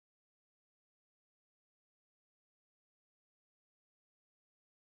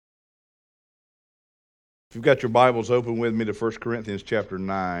If you've got your Bibles, open with me to 1 Corinthians chapter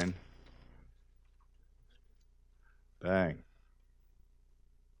 9. Dang.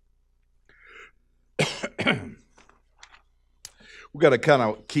 We've got to kind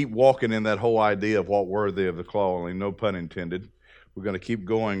of keep walking in that whole idea of what worthy of the calling, no pun intended. We're going to keep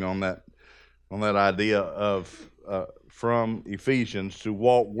going on that idea of from Ephesians to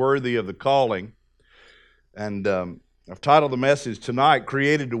walk worthy of the calling. And I've titled the message tonight,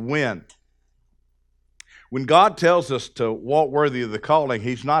 Created to Win. When God tells us to walk worthy of the calling,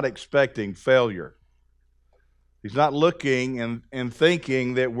 He's not expecting failure. He's not looking and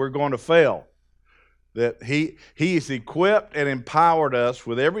thinking that we're going to fail. That He's equipped and empowered us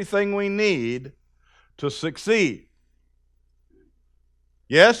with everything we need to succeed.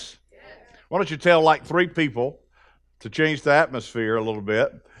 Yes? Why don't you tell like three people to change the atmosphere a little bit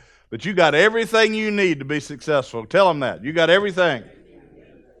that you got everything you need to be successful. Tell them that. You got everything.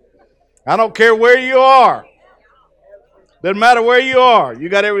 I don't care where you are. Doesn't matter where you are. You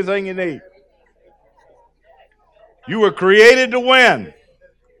got everything you need. You were created to win.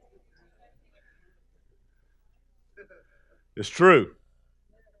 It's true.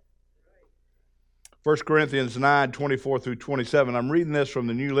 1 Corinthians 9, 24 through 27. I'm reading this from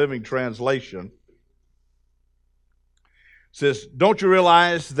the New Living Translation. It says, don't you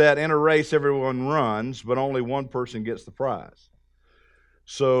realize that in a race everyone runs, but only one person gets the prize?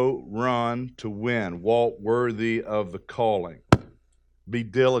 So run to win. Walk worthy of the calling. Be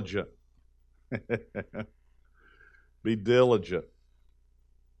diligent. Be diligent.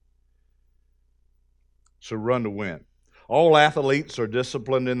 So run to win. All athletes are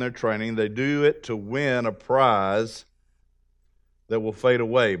disciplined in their training. They do it to win a prize that will fade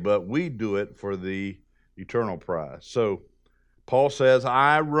away, but we do it for the eternal prize. So Paul says,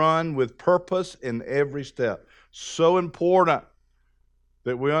 I run with purpose in every step. So important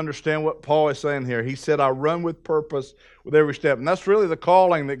that we understand what Paul is saying here. He said, I run with purpose with every step. And that's really the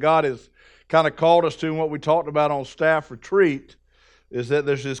calling that God has kind of called us to, and what we talked about on staff retreat is that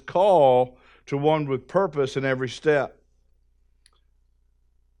there's this call to one with purpose in every step.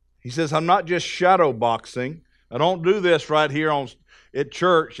 He says, I'm not just shadow boxing. I don't do this right here at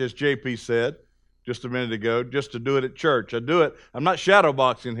church, as JP said just a minute ago, just to do it at church. I do it. I'm not shadow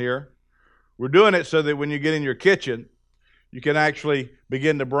boxing here. We're doing it so that when you get in your kitchen, you can actually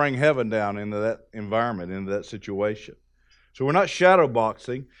begin to bring heaven down into that environment, into that situation. So we're not shadow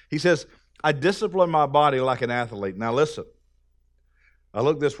boxing. He says, I discipline my body like an athlete. Now listen, I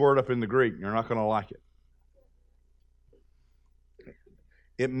looked this word up in the Greek. You're not going to like it.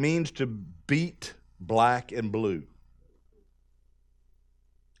 It means to beat black and blue.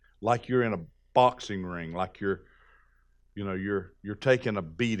 Like you're in a boxing ring, like you're taking a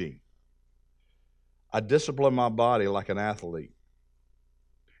beating. I discipline my body like an athlete,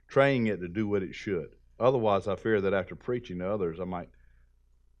 training it to do what it should. Otherwise, I fear that after preaching to others, I might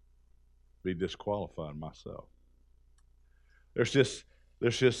be disqualified myself. There's just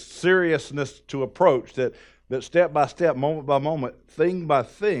seriousness to approach that step by step, moment by moment, thing by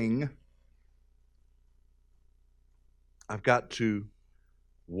thing, I've got to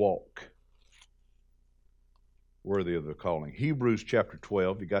walk worthy of the calling. Hebrews chapter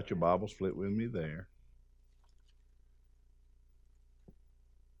 12. You got your Bibles, flip with me there.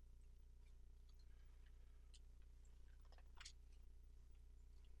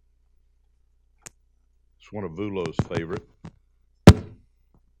 It's one of Vulo's favorite.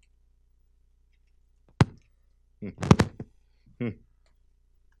 You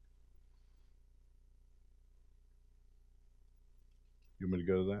want me to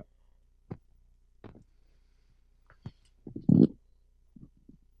go to that?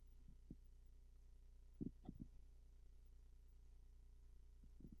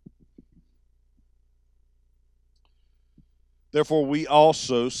 Therefore, we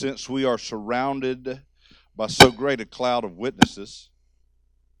also, since we are surrounded by so great a cloud of witnesses,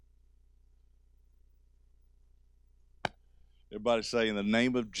 everybody say, in the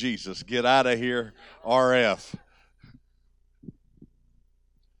name of Jesus, get out of here, RF.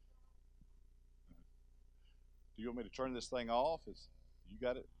 Do you want me to turn this thing off? You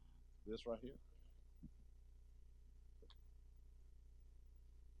got it? This right here?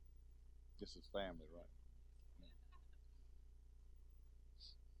 This is family, right?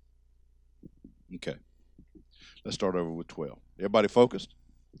 Okay. Let's start over with 12. Everybody focused?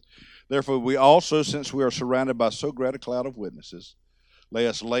 Therefore, we also, since we are surrounded by so great a cloud of witnesses, lay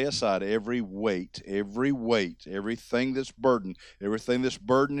aside every weight, everything that's burdened, everything that's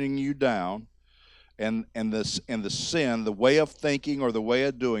burdening you down, and the sin, the way of thinking or the way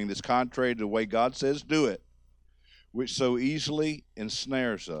of doing that's contrary to the way God says do it, which so easily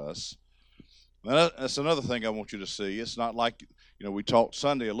ensnares us. Now, that's another thing I want you to see. It's not like, we talked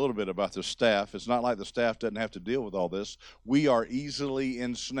Sunday a little bit about the staff. It's not like the staff doesn't have to deal with all this. We are easily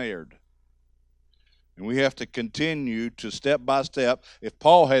ensnared. And we have to continue to step by step. If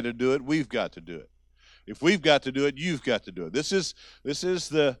Paul had to do it, we've got to do it. If we've got to do it, you've got to do it. This is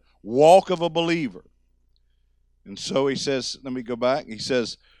the walk of a believer. And so he says, let me go back. He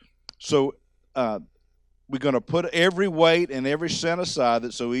says, so we're going to put every weight and every sin aside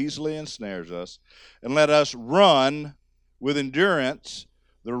that so easily ensnares us, and let us run with endurance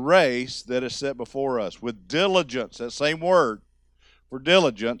the race that is set before us. With diligence, that same word for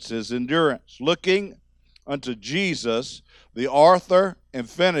diligence is endurance. Looking unto Jesus, the author and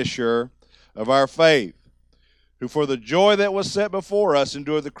finisher of our faith, who for the joy that was set before us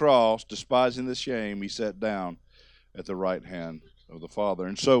endured the cross, despising the shame, he sat down at the right hand of the Father.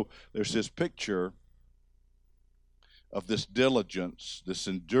 And so there's this picture of this diligence, this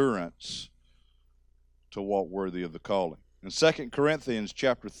endurance to walk worthy of the calling. In 2 Corinthians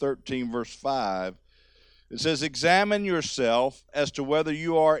chapter 13, verse 5, it says, examine yourself as to whether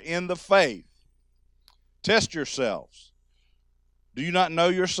you are in the faith. Test yourselves. Do you not know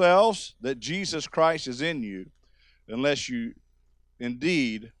yourselves that Jesus Christ is in you, unless you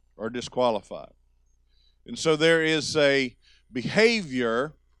indeed are disqualified? And so there is a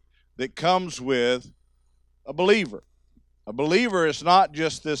behavior that comes with a believer. A believer is not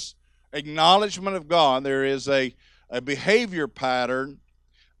just this acknowledgement of God. There is a behavior pattern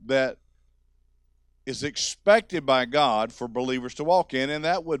that is expected by God for believers to walk in, and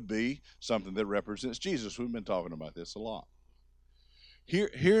that would be something that represents Jesus. We've been talking about this a lot.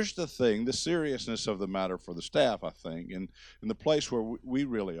 Here's the thing, the seriousness of the matter for the staff, I think, and the place where we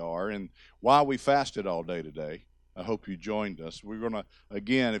really are, and why we fasted all day today. I hope you joined us. We're going to,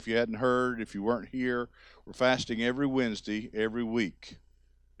 again, if you hadn't heard, if you weren't here, we're fasting every Wednesday, every week.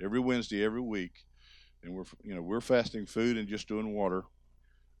 Every Wednesday, every week. And we're fasting food and just doing water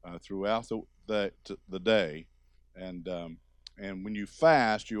throughout the day. And when you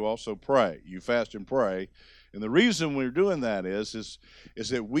fast, you also pray. You fast and pray. And the reason we're doing that is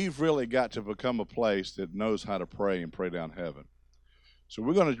that we've really got to become a place that knows how to pray and pray down heaven. So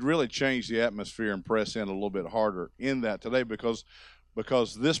we're going to really change the atmosphere and press in a little bit harder in that today, because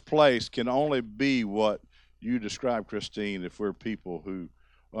this place can only be what you described, Christine, if we're people who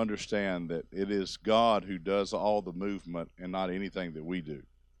understand that it is God who does all the movement and not anything that we do.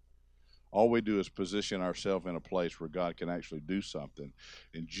 All we do is position ourselves in a place where God can actually do something.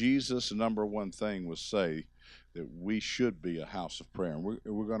 And Jesus' number one thing was say that we should be a house of prayer, and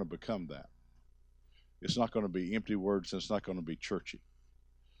we're going to become that. It's not going to be empty words, and it's not going to be churchy.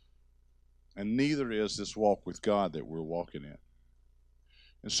 And neither is this walk with God that we're walking in.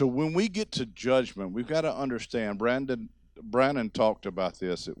 And so when we get to judgment, we've got to understand, Brandon talked about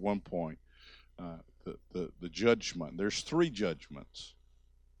this at one point, the judgment. There's three judgments.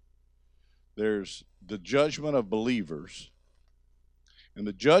 There's the judgment of believers. And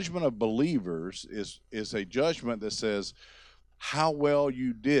the judgment of believers is a judgment that says how well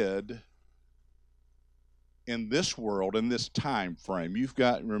you did in this world, in this time frame. You've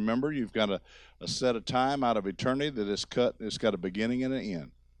got a set of time out of eternity that is cut. It's got a beginning and an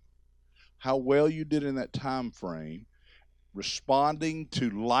end. How well you did in that time frame, responding to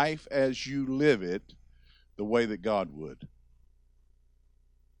life as you live it the way that God would.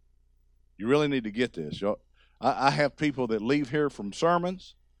 You really need to get this. I have people that leave here from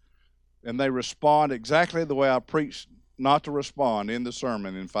sermons, and they respond exactly the way I preach not to respond in the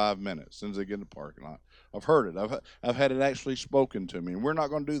sermon in 5 minutes as soon as they get in the parking lot. I've heard it. I've had it actually spoken to me, and we're not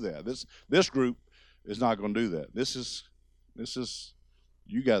going to do that. This group is not going to do that. This is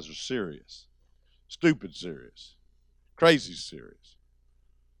you guys are serious, stupid serious, crazy serious.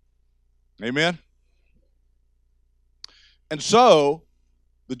 Amen. And so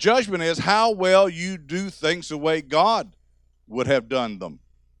the judgment is how well you do things the way God would have done them.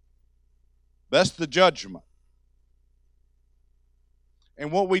 That's the judgment.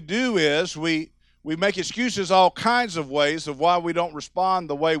 And what we do is we make excuses all kinds of ways of why we don't respond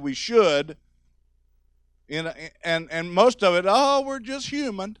the way we should. And most of it, we're just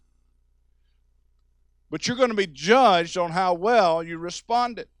human. But you're going to be judged on how well you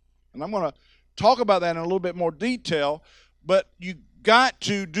responded. And I'm going to talk about that in a little bit more detail. But you got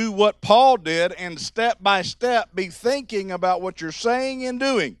to do what Paul did and step by step be thinking about what you're saying and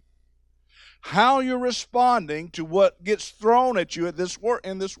doing. How you're responding to what gets thrown at you in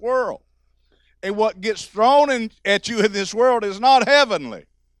this world. And what gets thrown at you in this world is not heavenly.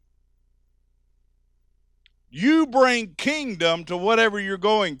 You bring kingdom to whatever you're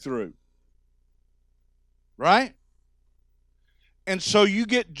going through. Right? And so you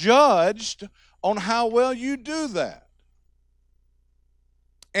get judged on how well you do that.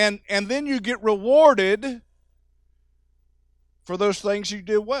 And then you get rewarded for those things you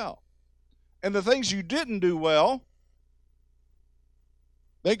did well. And the things you didn't do well,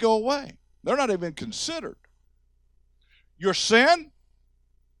 they go away. They're not even considered. Your sin,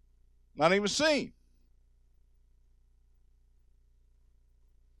 not even seen.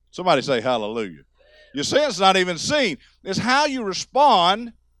 Somebody say hallelujah. Your sin's not even seen. It's how you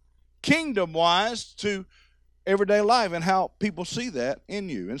respond kingdom-wise to everyday life and how people see that in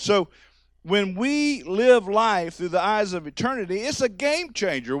you. And so when we live life through the eyes of eternity, it's a game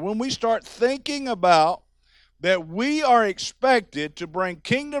changer when we start thinking about that we are expected to bring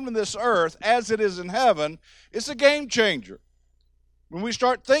kingdom to this earth as it is in heaven. It's a game changer. When we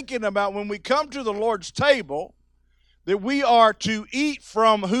start thinking about when we come to the Lord's table, that we are to eat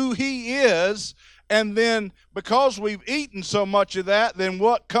from who He is, and then because we've eaten so much of that, then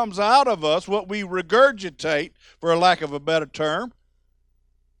what comes out of us, what we regurgitate, for a lack of a better term,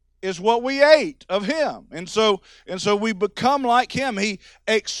 is what we ate of Him. And so we become like Him. He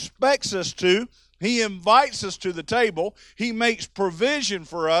expects us to. He invites us to the table. He makes provision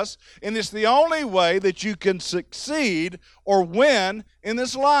for us. And it's the only way that you can succeed or win in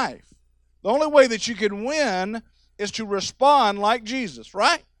this life. The only way that you can win is to respond like Jesus,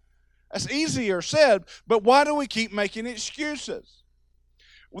 right? That's easier said, but why do we keep making excuses?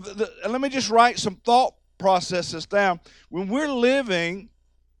 Let me just write some thought processes down. When we're living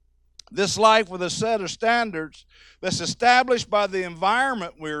this life with a set of standards that's established by the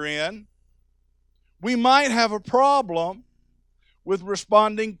environment we're in, we might have a problem with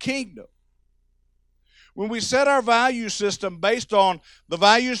responding kingdom. When we set our value system based on the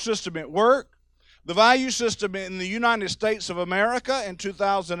value system at work, the value system in the United States of America in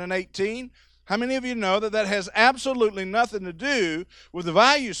 2018, how many of you know that that has absolutely nothing to do with the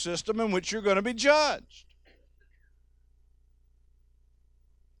value system in which you're going to be judged?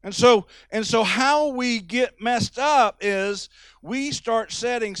 And so how we get messed up is we start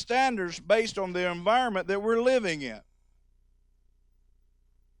setting standards based on the environment that we're living in.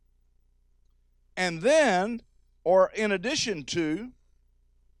 And then, or in addition to,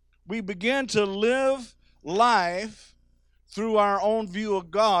 we begin to live life through our own view of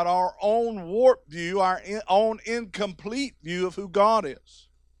God, our own warped view, our own incomplete view of who God is.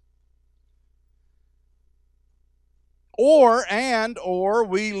 Or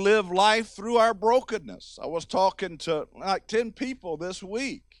we live life through our brokenness. I was talking to like 10 people this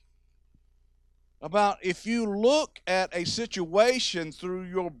week about if you look at a situation through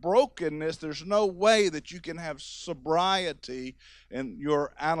your brokenness, there's no way that you can have sobriety in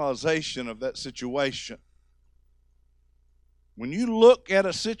your analyzation of that situation. When you look at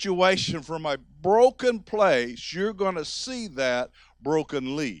a situation from a broken place, you're going to see that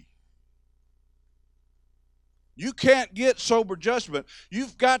brokenly. You can't get sober judgment.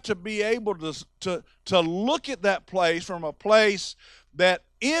 You've got to be able to look at that place from a place that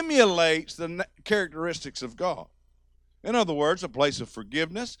emulates the characteristics of God. In other words, a place of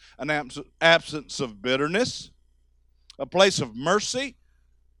forgiveness, an absence of bitterness, a place of mercy,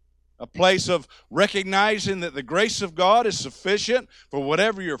 a place of recognizing that the grace of God is sufficient for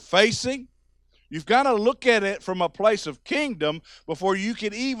whatever you're facing. You've got to look at it from a place of kingdom before you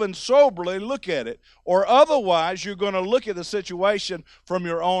can even soberly look at it. Or otherwise, you're going to look at the situation from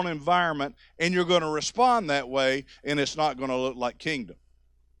your own environment and you're going to respond that way, and it's not going to look like kingdom.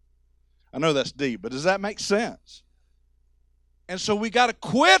 I know that's deep, but does that make sense? And so we got to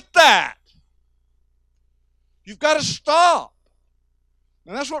quit that. You've got to stop.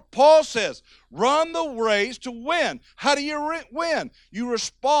 And that's what Paul says. Run the race to win. How do you win? You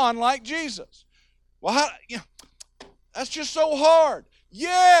respond like Jesus. Well, that's just so hard.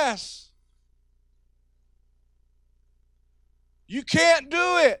 Yes. You can't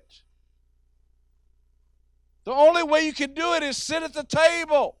do it. The only way you can do it is sit at the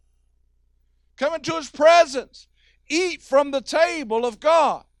table. Come into His presence. Eat from the table of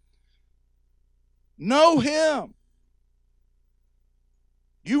God. Know Him.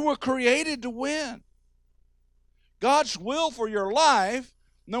 You were created to win. God's will for your life,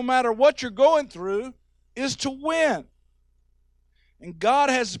 no matter what you're going through, is to win. And God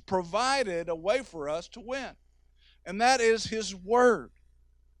has provided a way for us to win. And that is His Word.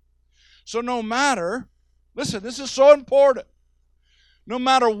 So no matter, listen, this is so important. No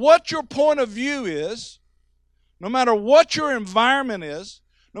matter what your point of view is, no matter what your environment is,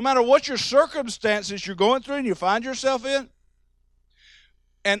 no matter what your circumstances you're going through and you find yourself in,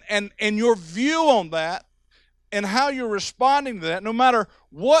 and your view on that and how you're responding to that, no matter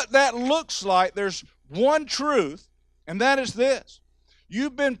what that looks like, there's one truth, and that is this.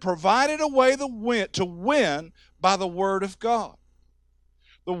 You've been provided a way to win by the Word of God.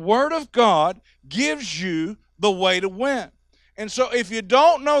 The Word of God gives you the way to win. And so if you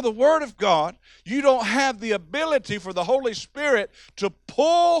don't know the Word of God, you don't have the ability for the Holy Spirit to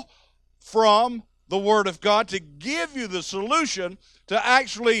pull from the Word of God to give you the solution to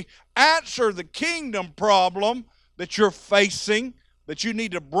actually answer the kingdom problem that you're facing, that you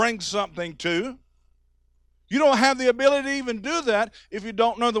need to bring something to. You don't have the ability to even do that if you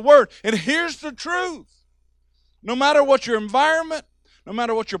don't know the Word. And here's the truth. No matter what your environment, no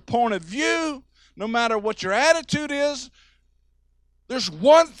matter what your point of view, no matter what your attitude is, there's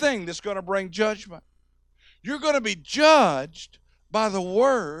one thing that's going to bring judgment. You're going to be judged by the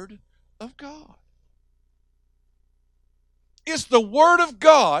Word of God. It's the Word of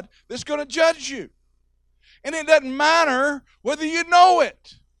God that's going to judge you. And it doesn't matter whether you know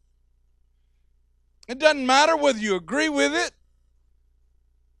it. It doesn't matter whether you agree with it.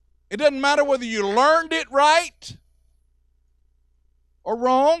 It doesn't matter whether you learned it right or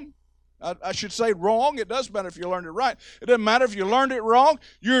wrong. I should say wrong. It does matter if you learned it right. It doesn't matter if you learned it wrong.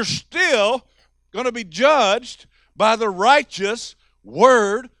 You're still going to be judged by the righteous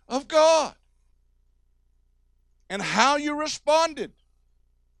Word of God and how you responded.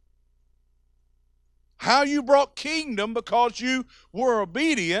 How you brought kingdom because you were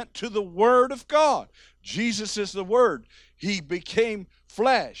obedient to the Word of God. Jesus is the Word. He became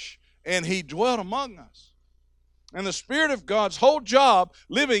flesh and He dwelt among us. And the Spirit of God's whole job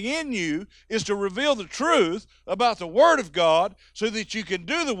living in you is to reveal the truth about the Word of God so that you can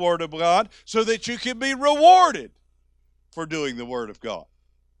do the Word of God, so that you can be rewarded for doing the Word of God.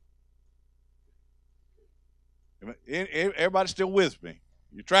 Everybody still with me?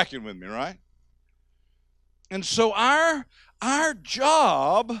 You're tracking with me, right? And so our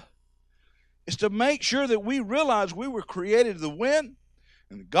job is to make sure that we realize we were created to win,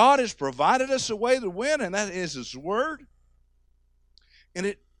 and God has provided us a way to win, and that is His Word. And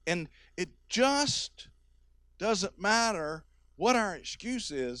it just doesn't matter what our excuse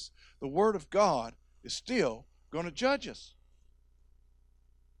is, the Word of God is still going to judge us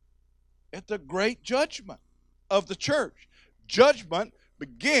at the great judgment of the church. Judgment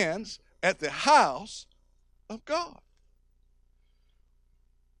begins at the house of God.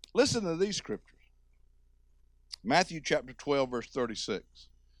 Listen to these scriptures. Matthew chapter 12, verse 36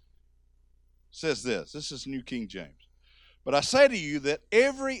 says this. This is New King James. But I say to you that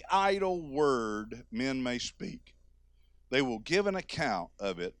every idle word men may speak, they will give an account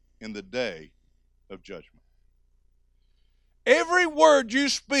of it in the day of judgment. Every word you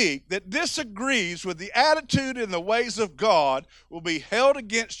speak that disagrees with the attitude and the ways of God will be held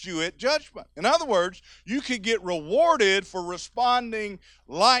against you at judgment. In other words, you could get rewarded for responding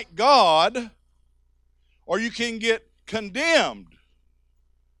like God, or you can get condemned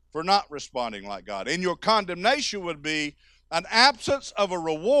for not responding like God. And your condemnation would be an absence of a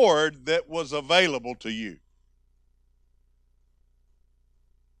reward that was available to you.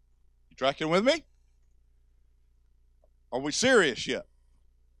 You tracking with me? Are we serious yet?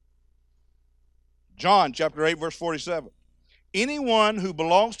 John chapter 8, verse 47. Anyone who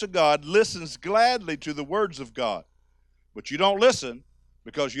belongs to God listens gladly to the words of God, but you don't listen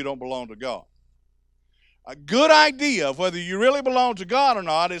because you don't belong to God. A good idea of whether you really belong to God or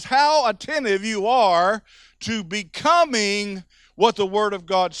not is how attentive you are to becoming what the Word of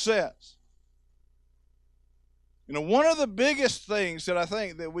God says. You know, one of the biggest things that I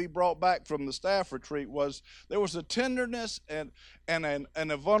think that we brought back from the staff retreat was there was a tenderness and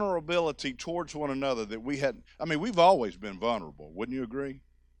a vulnerability towards one another that we had. I mean, we've always been vulnerable. Wouldn't you agree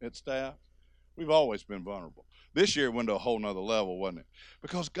at staff? We've always been vulnerable. This year went to a whole nother level, wasn't it?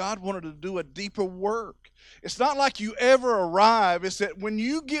 Because God wanted to do a deeper work. It's not like you ever arrive. It's that when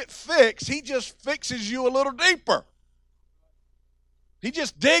you get fixed, He just fixes you a little deeper. He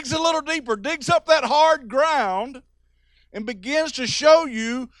just digs a little deeper, digs up that hard ground, and begins to show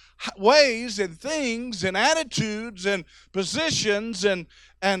you ways and things and attitudes and positions and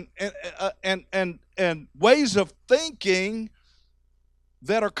ways of thinking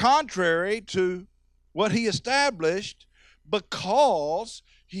that are contrary to what He established, because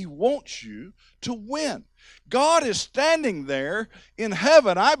He wants you to win. God is standing there in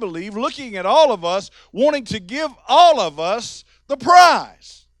heaven, I believe, looking at all of us, wanting to give all of us the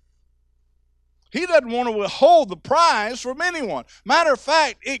prize. He doesn't want to withhold the prize from anyone. Matter of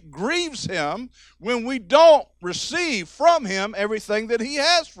fact, it grieves Him when we don't receive from Him everything that He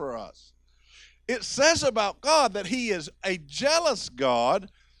has for us. It says about God that He is a jealous God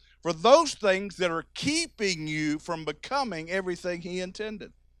for those things that are keeping you from becoming everything He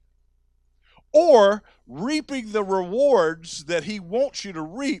intended. or reaping the rewards that he wants you to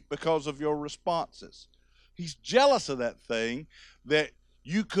reap because of your responses. He's jealous of that thing that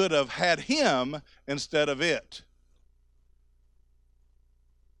you could have had him instead of it.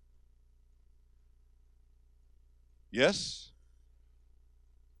 Yes?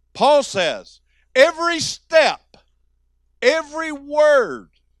 Paul says, every step, every word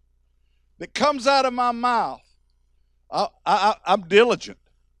that comes out of my mouth, I'm diligent.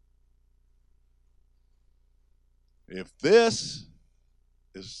 If this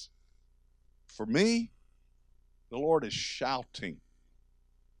is for me, the Lord is shouting.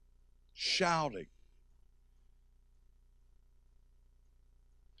 Shouting.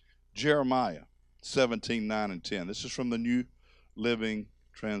 Jeremiah 17:9 and 10. This is from the New Living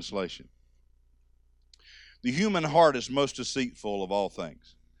Translation. The human heart is most deceitful of all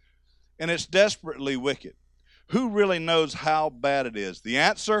things, and it's desperately wicked. Who really knows how bad it is? The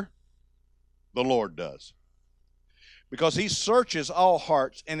answer? The Lord does. Because he searches all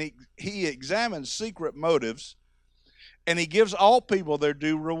hearts and he examines secret motives, and he gives all people their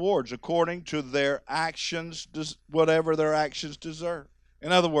due rewards according to their actions, whatever their actions deserve.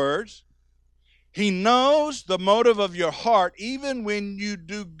 In other words, he knows the motive of your heart even when you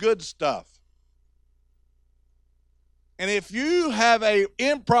do good stuff. And if you have an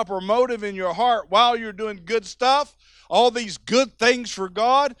improper motive in your heart while you're doing good stuff, all these good things for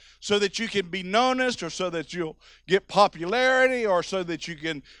God, so that you can be noticed, or so that you'll get popularity, or so that you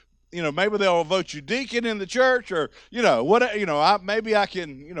can, maybe they'll vote you deacon in the church, or maybe I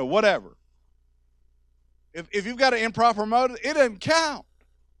can, whatever. If you've got an improper motive, it doesn't count.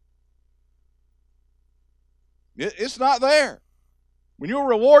 It's not there. When your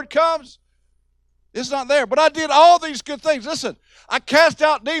reward comes, it's not there. But I did all these good things. Listen, I cast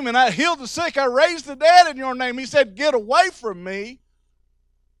out demons. I healed the sick. I raised the dead in your name. He said, get away from me.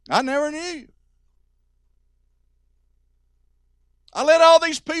 I never knew you. I led all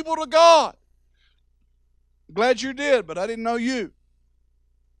these people to God. I'm glad you did, but I didn't know you.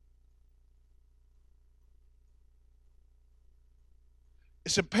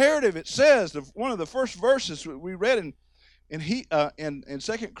 It's imperative. It says, one of the first verses we read in 2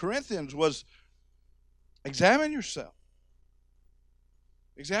 Corinthians was, examine yourself.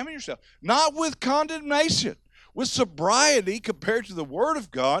 Examine yourself. Not with condemnation, with sobriety compared to the Word of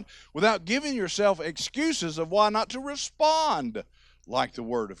God, without giving yourself excuses of why not to respond like the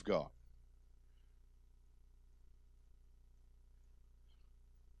Word of God.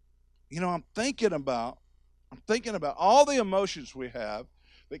 I'm thinking about all the emotions we have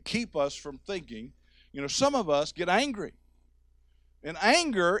that keep us from thinking. Some of us get angry. And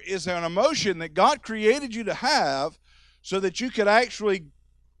anger is an emotion that God created you to have so that you could actually,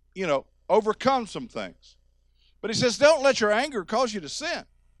 overcome some things. But he says, don't let your anger cause you to sin.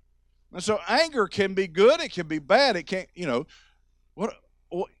 And so anger can be good, it can be bad, it can't,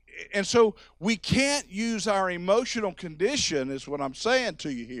 and so we can't use our emotional condition, is what I'm saying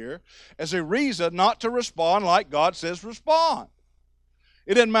to you here, as a reason not to respond like God says respond.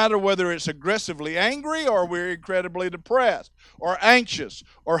 It doesn't matter whether it's aggressively angry, or we're incredibly depressed or anxious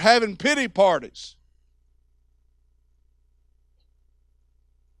or having pity parties.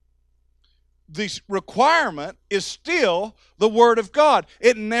 The requirement is still the Word of God.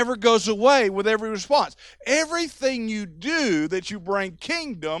 It never goes away with every response. Everything you do that you bring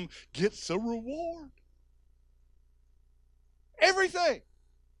kingdom gets a reward. Everything.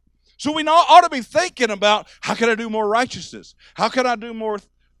 So we ought to be thinking about, how can I do more righteousness? How can I do more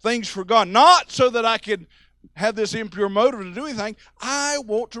things for God? Not so that I can have this impure motive to do anything. I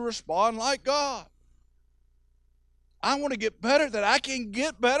want to respond like God. I want to get better at that. I can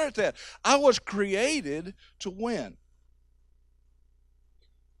get better at that. I was created to win.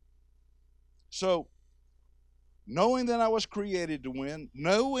 So, knowing that I was created to win,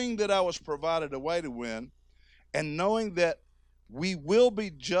 knowing that I was provided a way to win, and knowing that we will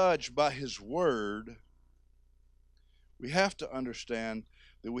be judged by His Word, we have to understand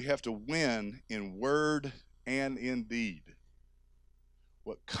that we have to win in word and in deed.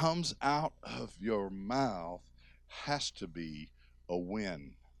 What comes out of your mouth has to be a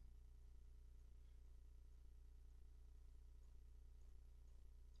win.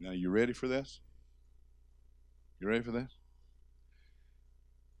 Now, you ready for this? You ready for this?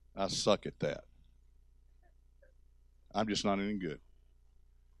 I suck at that. I'm just not any good.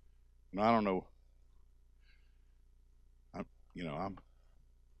 And I don't know.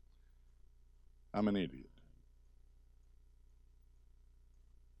 I'm an idiot.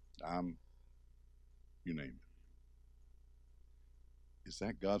 You name it. Is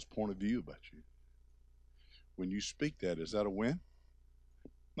that God's point of view about you? When you speak that, is that a win?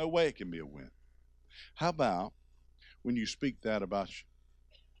 No way it can be a win. How about when you speak that about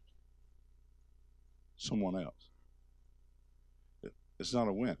someone else? It's not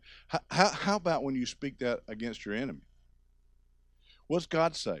a win. How about when you speak that against your enemy? What's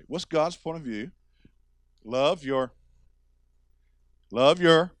God say? What's God's point of view? Love your,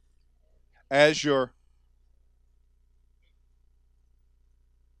 as your.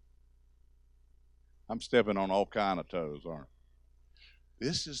 I'm stepping on all kind of toes, aren't I?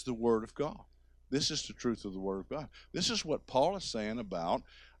 This is the Word of God. This is the truth of the Word of God. This is what Paul is saying about,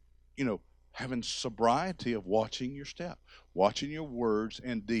 having sobriety of watching your step, watching your words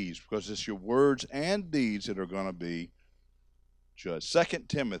and deeds, because it's your words and deeds that are going to be judged. 2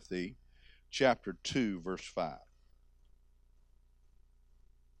 Timothy chapter 2, verse 5.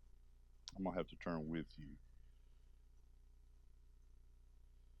 I'm going to have to turn with you.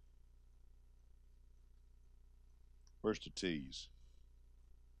 Where's the T's?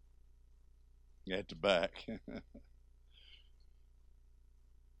 At the back.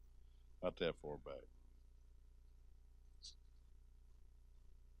 Not that far back.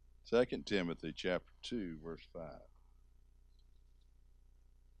 2 Timothy chapter 2, verse 5.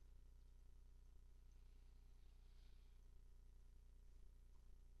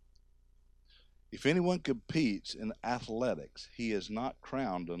 If anyone competes in athletics, he is not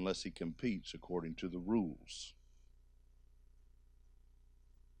crowned unless he competes according to the rules.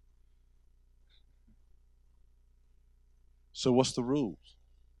 So what's the rules?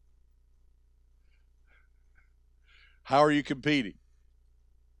 How are you competing?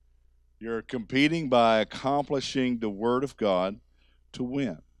 You're competing by accomplishing the Word of God to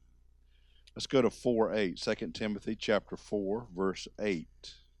win. Let's go to 4:8, 2 Timothy chapter 4, verse 8.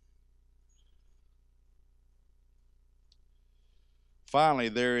 Finally,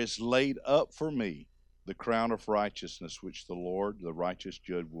 there is laid up for me the crown of righteousness, which the Lord, the righteous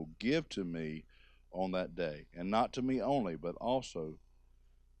judge, will give to me on that day, and not to me only, but also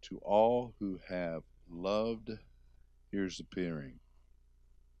to all who have loved. Here's the pairing.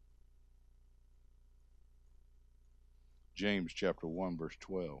 James chapter 1, verse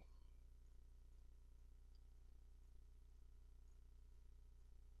 12.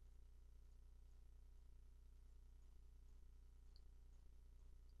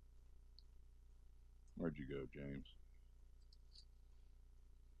 Where'd you go, James?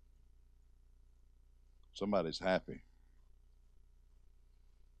 Somebody's happy.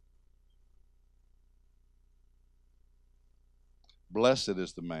 Blessed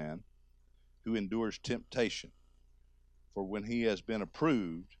is the man who endures temptation, for when he has been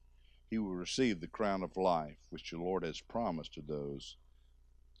approved, he will receive the crown of life which the Lord has promised to those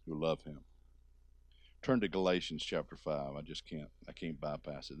who love him. Turn to Galatians chapter 5. I can't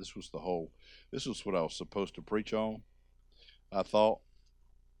bypass it. This was what I was supposed to preach on. I thought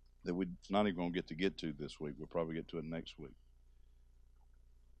that we're not even going to get to this week. We'll probably get to it next week.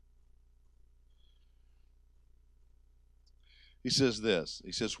 He says this.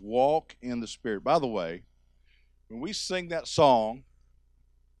 He says, walk in the Spirit. By the way, when we sing that song,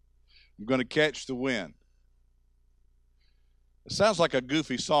 I'm going to catch the wind. It sounds like a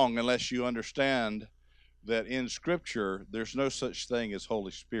goofy song unless you understand that in Scripture, there's no such thing as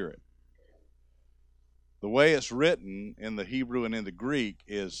Holy Spirit. The way it's written in the Hebrew and in the Greek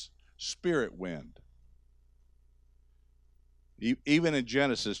is spirit wind. Even in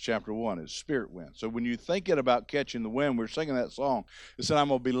Genesis chapter 1, it's spirit wind. So when you're thinking about catching the wind, we're singing that song. It said, I'm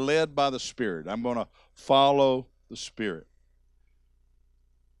going to be led by the Spirit. I'm going to follow the Spirit.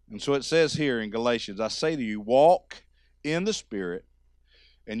 And so it says here in Galatians, I say to you, walk in the Spirit,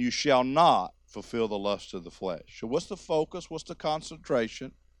 and you shall not fulfill the lust of the flesh. So what's the focus? What's the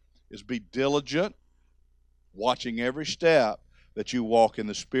concentration? Is be diligent, watching every step that you walk in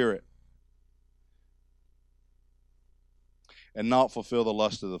the Spirit, and not fulfill the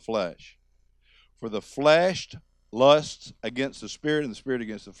lust of the flesh. For the flesh lusts against the Spirit, and the Spirit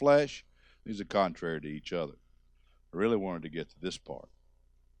against the flesh. These are contrary to each other. I really wanted to get to this part.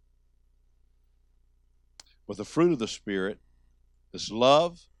 But the fruit of the Spirit is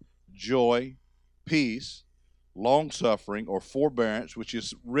love, joy, peace, long-suffering, or forbearance, which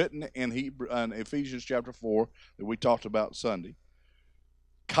is written in Ephesians chapter 4 that we talked about Sunday.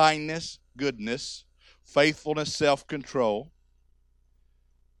 Kindness, goodness, faithfulness, self-control.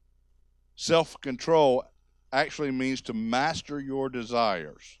 Self-control actually means to master your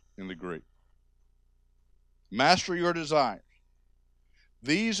desires in the Greek. Master your desires.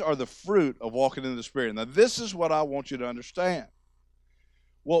 These are the fruit of walking in the Spirit. Now, this is what I want you to understand.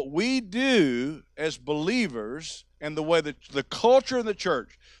 What we do as believers and the way that the culture of the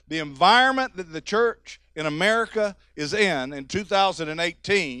church, the environment that the church in America is in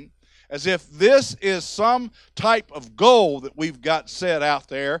 2018, as if this is some type of goal that we've got set out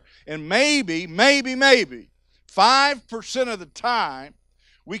there, and maybe 5% of the time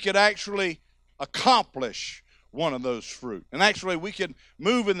we could actually accomplish one of those fruit. And actually we could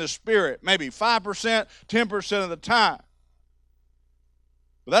move in the Spirit maybe 5%, 10% of the time.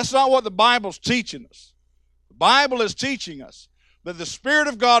 But that's not what the Bible's teaching us. The Bible is teaching us that the Spirit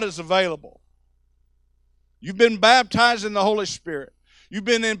of God is available. You've been baptized in the Holy Spirit. You've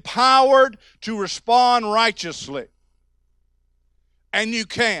been empowered to respond righteously. And you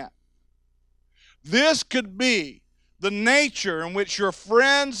can. This could be the nature in which your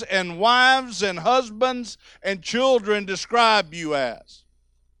friends and wives and husbands and children describe you as.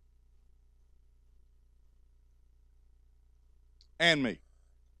 And me.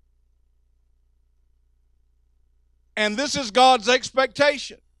 And this is God's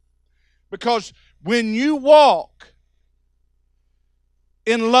expectation. Because when you walk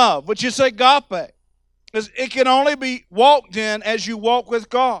in love, which is agape, it can only be walked in as you walk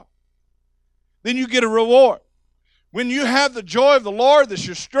with God. Then you get a reward. When you have the joy of the Lord, that's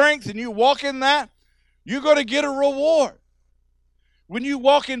your strength, and you walk in that, you're going to get a reward. When you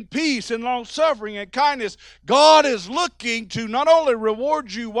walk in peace and long-suffering and kindness, God is looking to not only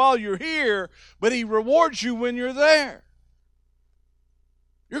reward you while you're here, but He rewards you when you're there.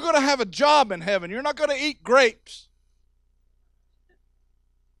 You're going to have a job in heaven. You're not going to eat grapes.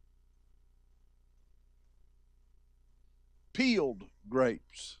 Peeled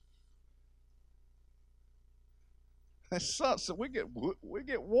grapes. So we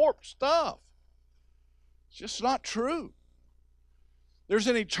get warped stuff. It's just not true. There's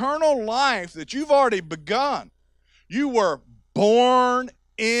an eternal life that you've already begun. You were born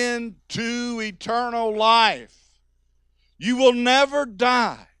into eternal life. You will never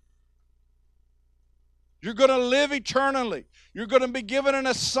die. You're going to live eternally. You're going to be given an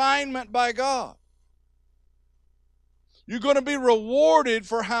assignment by God. You're going to be rewarded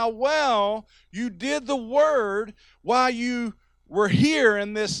for how well you did the Word while you were here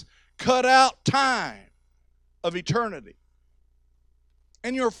in this cut out time of eternity.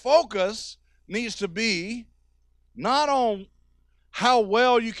 And your focus needs to be not on how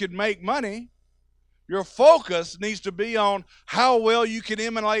well you can make money. Your focus needs to be on how well you can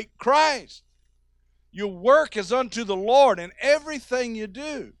emulate Christ. Your work is unto the Lord in everything you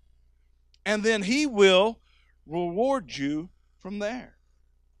do. And then He will reward you from there.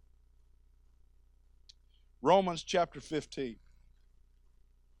 Romans chapter 15.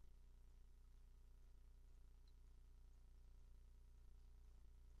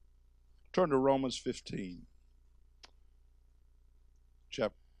 Turn to Romans 15.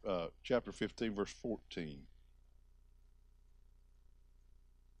 Chapter 15, verse 14.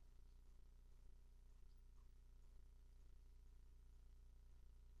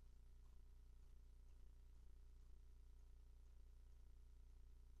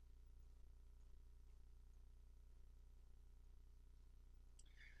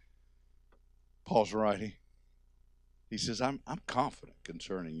 Paul's writing. He says, I'm confident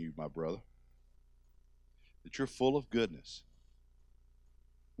concerning you, my brother, that you're full of goodness,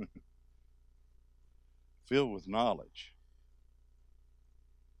 filled with knowledge,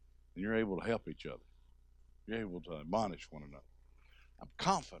 and you're able to help each other. You're able to admonish one another. I'm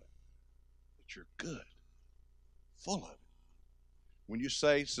confident that you're good, full of it. When you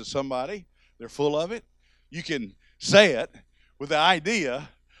say to somebody they're full of it, you can say it with the idea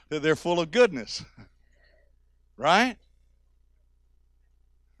that they're full of goodness. Right?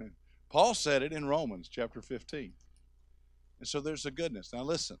 Paul said it in Romans chapter 15. And so there's a goodness. Now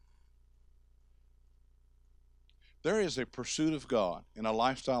listen. There is a pursuit of God in a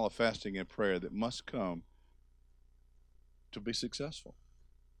lifestyle of fasting and prayer that must come to be successful.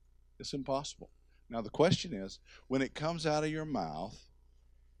 It's impossible. Now the question is, when it comes out of your mouth,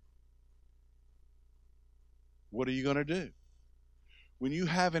 what are you going to do? When you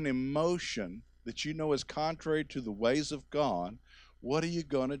have an emotion that you know is contrary to the ways of God, what are you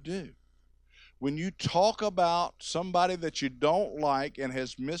going to do? When you talk about somebody that you don't like and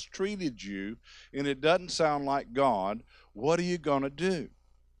has mistreated you and it doesn't sound like God, what are you going to do?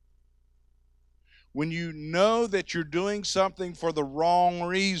 When you know that you're doing something for the wrong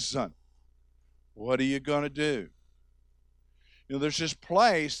reason, what are you going to do? You know, there's this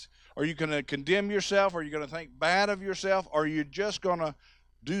place, are you going to condemn yourself? Are you going to think bad of yourself? Or are you just going to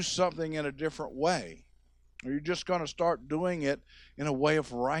do something in a different way? Or you're just going to start doing it in a way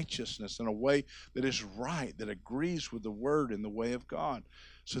of righteousness, in a way that is right, that agrees with the Word and the way of God,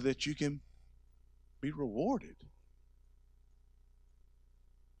 so that you can be rewarded.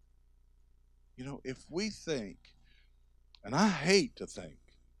 You know, if we think, and I hate to think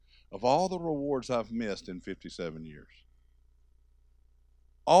of all the rewards I've missed in 57 years.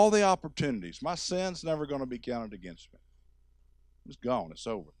 All the opportunities. My sin's never going to be counted against me. It's gone. It's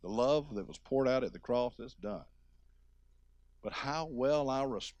over. The love that was poured out at the cross, it's done. But how well I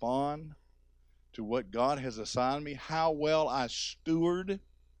respond to what God has assigned me, how well I steward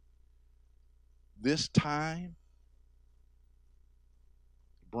this time,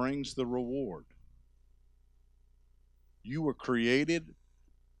 brings the reward. You were created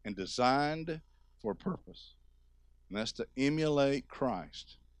and designed for a purpose, and that's to emulate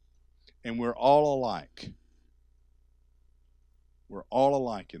Christ. And we're all alike. We're all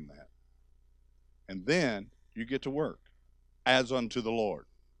alike in that. And then you get to work as unto the Lord.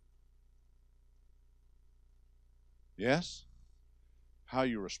 Yes? How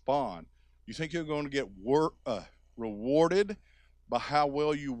you respond. You think you're going to get rewarded by how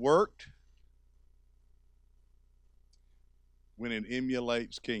well you worked? When it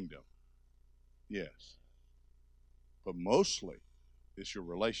emulates kingdom. Yes. But mostly it's your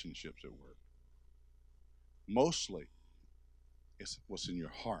relationships at work. Mostly it's what's in your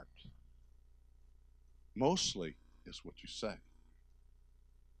heart. Mostly it's what you say.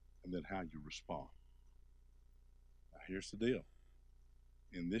 And then how you respond. Now here's the deal.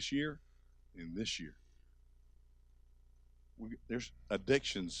 In this year, there's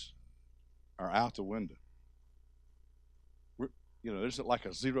addictions are out the window. There's like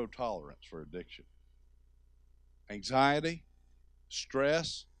a zero tolerance for addiction. Anxiety,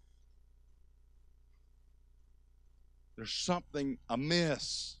 stress. There's something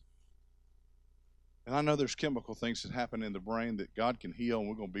amiss. And I know there's chemical things that happen in the brain that God can heal, and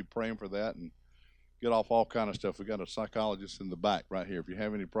we're going to be praying for that and get off all kind of stuff. We got a psychologist in the back right here. If you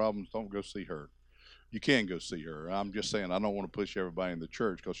have any problems, don't go see her. You can go see her. I'm just saying I don't want to push everybody in the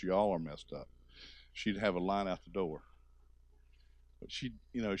church because you all are messed up. She'd have a line out the door.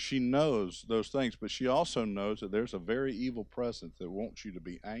 But she knows those things, but she also knows that there's a very evil presence that wants you to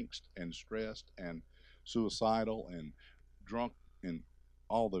be angst and stressed and suicidal and drunk and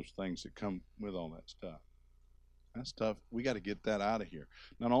all those things that come with all that stuff. That stuff, we got to get that out of here.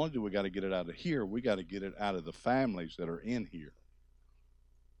 Not only do we got to get it out of here, we got to get it out of the families that are in here.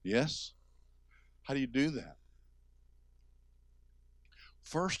 Yes? How do you do that?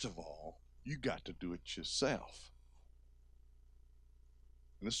 First of all, you got to do it yourself.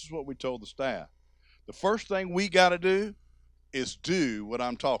 And this is what we told the staff. The first thing we got to do is do what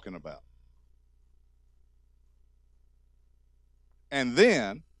I'm talking about. And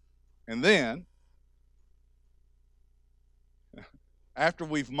then, after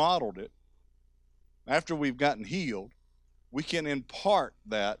we've modeled it, after we've gotten healed, we can impart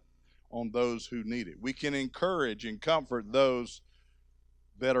that on those who need it. We can encourage and comfort those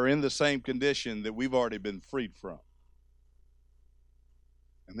that are in the same condition that we've already been freed from.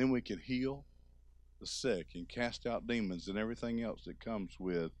 And then we can heal the sick and cast out demons and everything else that comes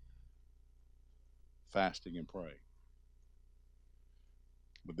with fasting and praying.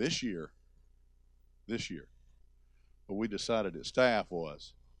 But this year, what we decided at staff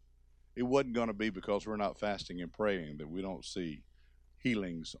was, it wasn't going to be because we're not fasting and praying that we don't see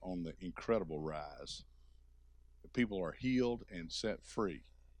healings on the incredible rise. The people are healed and set free.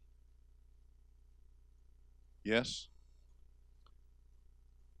 Yes?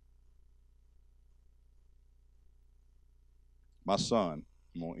 My son,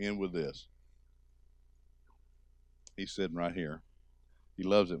 I'm going to end with this. He's sitting right here. He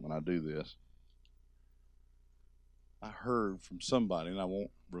loves it when I do this. I heard from somebody, and I won't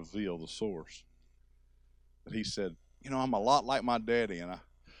reveal the source, but he said, I'm a lot like my daddy, and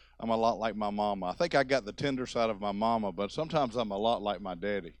I'm a lot like my mama. I think I got the tender side of my mama, but sometimes I'm a lot like my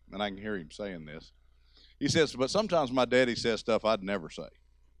daddy, and I can hear him saying this. He says, but sometimes my daddy says stuff I'd never say.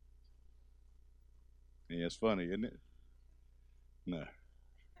 Yeah, it's funny, isn't it? No,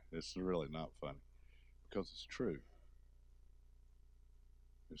 it's really not funny because it's true.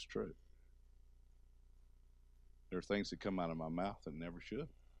 It's true. There are things that come out of my mouth that never should.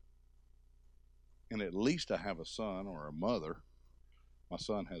 And at least I have a son or a mother. My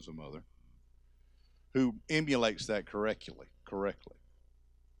son has a mother who emulates that correctly.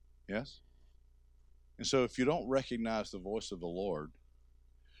 Yes? And so if you don't recognize the voice of the Lord,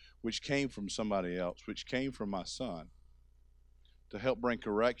 which came from somebody else, which came from my son, to help bring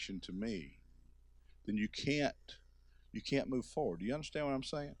correction to me, then you can't move forward. Do you understand what I'm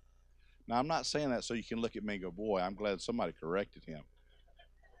saying? Now, I'm not saying that so you can look at me and go, boy, I'm glad somebody corrected him.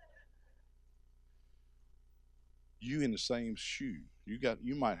 You in the same shoe.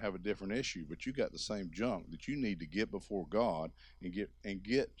 You might have a different issue, but you got the same junk that you need to get before God and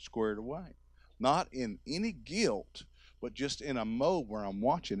get squared away. Not in any guilt, but just in a mode where I'm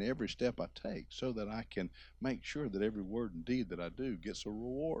watching every step I take so that I can make sure that every word and deed that I do gets a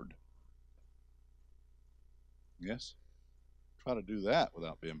reward. Yes? Try to do that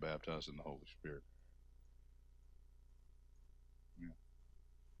without being baptized in the Holy Spirit. Yeah.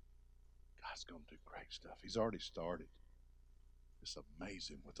 God's going to do great stuff. He's already started. It's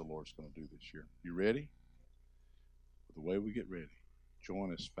amazing what the Lord's going to do this year. You ready? Well, the way we get ready,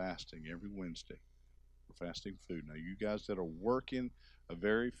 join us fasting every Wednesday. We're fasting food. Now, you guys that are working a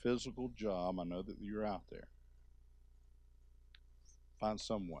very physical job, I know that you're out there. Find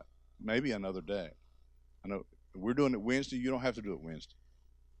some way. Maybe another day. I know we're doing it Wednesday. You don't have to do it Wednesday.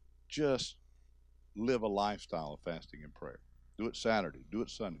 Just live a lifestyle of fasting and prayer. Do it Saturday. Do it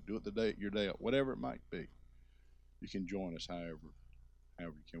Sunday. Do it the day your day, whatever it might be. You can join us however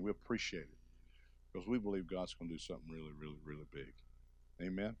you can. We appreciate it because we believe God's going to do something really, really, really big.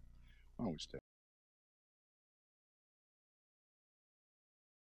 Amen. Why don't we stand?